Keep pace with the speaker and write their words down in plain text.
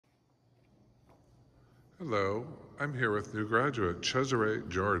Hello, I'm here with new graduate, Cesare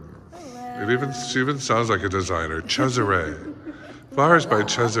Jordan. Hello. She even sounds like a designer, Cesare. Flowers by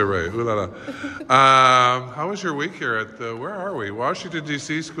Cesare, ooh la la. How was your week here at where are we? Washington,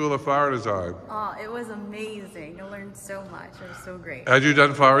 D.C. School of Flower Design. Oh, it was amazing. I learned so much. It was so great. Had you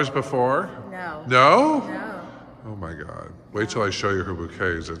done flowers before? No. No? No. Oh my God. Wait till I show you her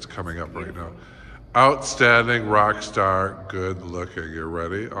bouquets. It's coming up right now. Outstanding, rock star, good looking. You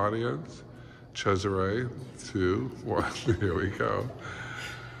ready, audience? Cesare, 2, 1, here we go.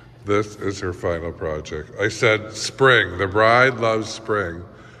 This is her final project. I said spring, the bride loves spring.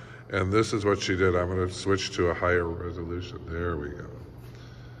 And this is what she did. I'm gonna switch to a higher resolution. There we go.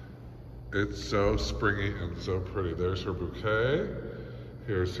 It's so springy and so pretty. There's her bouquet.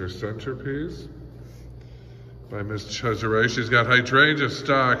 Here's her centerpiece by Miss Cesare. She's got hydrangea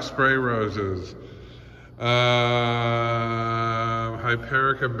stock, spray roses,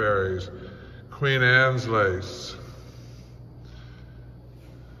 hypericum berries, Queen Anne's lace.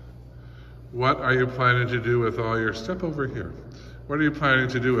 What are you planning to do with all your, step over here. What are you planning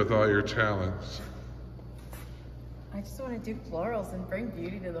to do with all your talents? I just want to do florals and bring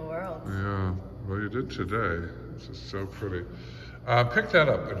beauty to the world. Yeah, well you did today. This is so pretty. Pick that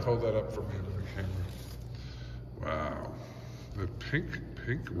up and hold that up for me to the camera. Wow. The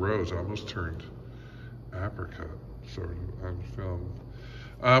pink rose almost turned apricot, sort of, on film.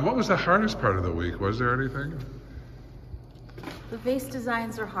 What was the hardest part of the week? Was there anything? The vase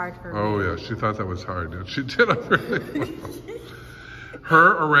designs are hard for me. Oh yeah, she thought that was hard. And she did it really well.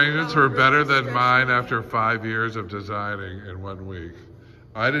 Her arrangements were better than mine after 5 years of designing in 1 week.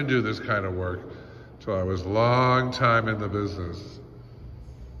 I didn't do this kind of work till I was a long time in the business.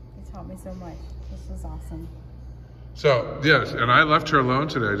 You taught me so much. This was awesome. So, yes, and I left her alone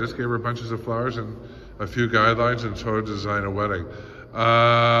today. I just gave her bunches of flowers and a few guidelines and told her to design a wedding.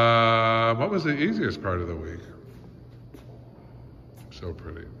 What was the easiest part of the week? So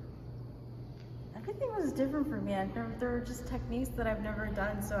pretty. Everything was different for me. There were just techniques that I've never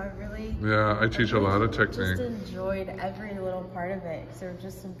done, so I really... Yeah, I teach a lot of technique. Just enjoyed every little part of it. There were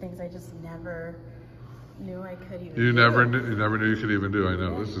just some things I just never knew I could even do. You never knew you could even do. I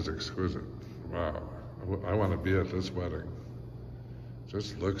know, this is exquisite. Wow, I want to be at this wedding.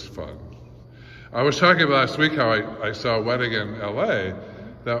 Just looks fun. I was talking about last week how I saw a wedding in LA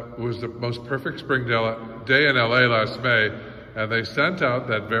that was the most perfect spring day in LA last May. And they sent out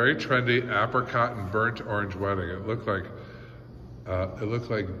that very trendy apricot and burnt orange wedding. It looked like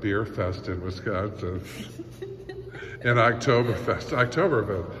Beer Fest in Wisconsin, in Oktoberfest.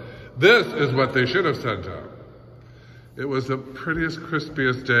 This is what they should have sent out. It was the prettiest,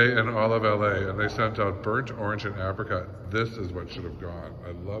 crispiest day in all of LA, and they sent out burnt orange and apricot. This is what should have gone.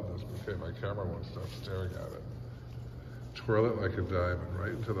 I love this bouquet. My camera won't stop staring at it. Twirl it like a diamond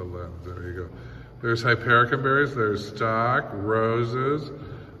right into the lens. There you go. There's hypericum berries, there's stock, roses,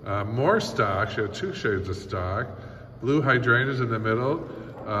 more stock. She had 2 shades of stock. Blue hydrangeas in the middle.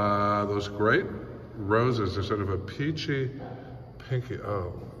 Those great roses are sort of a peachy, pinky.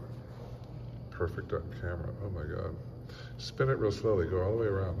 Oh, perfect on camera. Oh my God. Spin it real slowly. Go all the way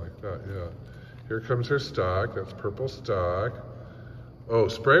around like that. Yeah. Here comes her stock. That's purple stock. Oh,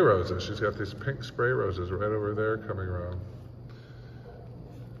 spray roses. She's got these pink spray roses right over there coming around.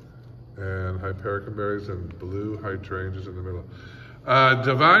 And hypericum berries and blue hydrangeas in the middle.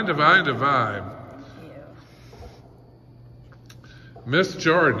 Divine. Thank you. Miss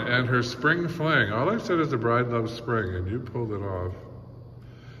Jordan and her spring fling. All I said is the bride loves spring, and you pulled it off.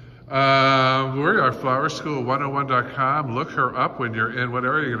 We're at flowerschool101.com. Look her up when you're in. What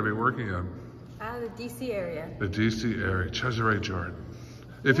area are you going to be working in? The DC area. The DC area. Cesare Jordan.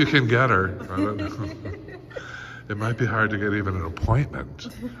 If you can get her. I don't know. It might be hard to get even an appointment.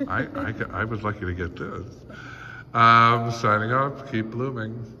 I was lucky to get this. Signing off, keep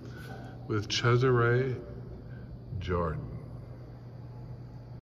blooming with Cesare Jordan.